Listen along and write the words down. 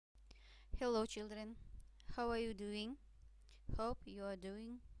Hello children, how are you doing? Hope you are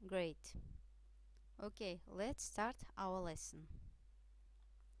doing great. Okay, let's start our lesson.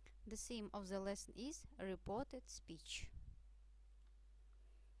 The theme of the lesson is reported speech.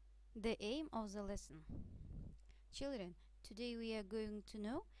 The aim of the lesson. Children, today we are going to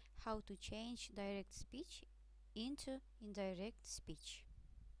know how to change direct speech into indirect speech.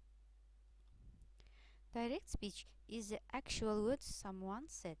 Direct speech is the actual words someone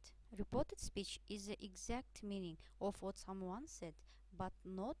said. Reported speech is the exact meaning of what someone said, but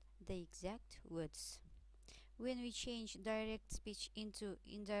not the exact words. When we change direct speech into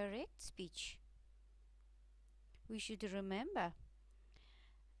indirect speech, we should remember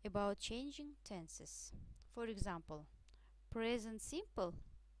about changing tenses. For example, present simple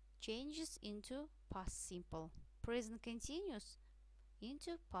changes into past simple, present continuous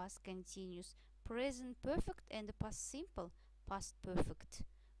into past continuous, present perfect and past simple, past perfect,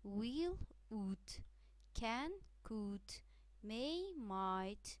 will, would, can, could, may,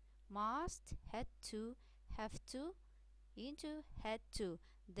 might, must, had to, have to, into had to.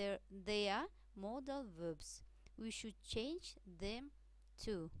 They are modal verbs. We should change them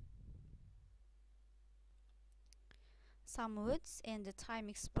too. Some words and the time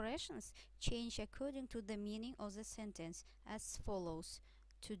expressions change according to the meaning of the sentence as follows: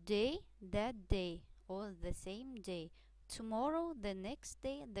 today, that day, or the same day; tomorrow, the next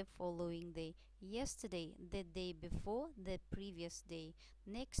day, the following day; yesterday, the day before, the previous day;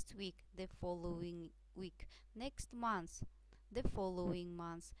 next week, the following week; next month, the following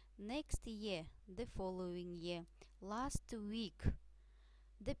month; next year, the following year; last week,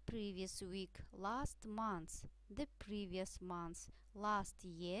 the previous week; last month, the previous month; last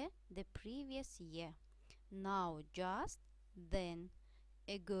year, the previous year; now, just, then,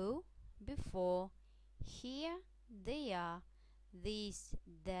 ago, before, here, they are, this,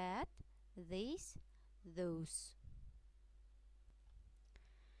 that, this, those.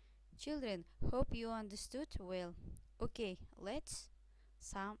 Children, hope you understood well. Okay, let's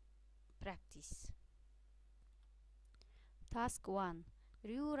some practice. Task 1.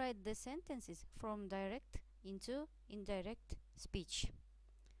 Rewrite the sentences from direct into indirect speech.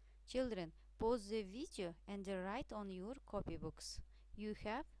 Children, pause the video and write on your copybooks. You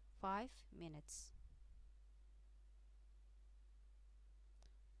have 5 minutes.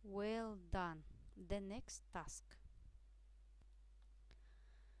 Well done. The next task.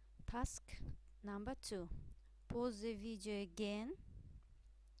 Task number 2. Pause the video again.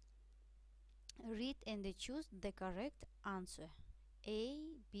 Read and choose the correct answer. A,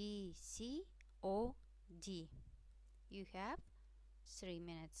 B, C, or D. You have 3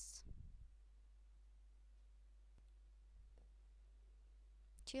 minutes.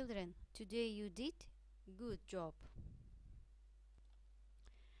 Children, today you did good job.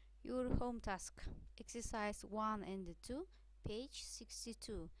 Your home task. Exercise 1 and 2, page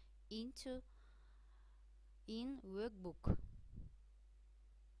 62 in workbook.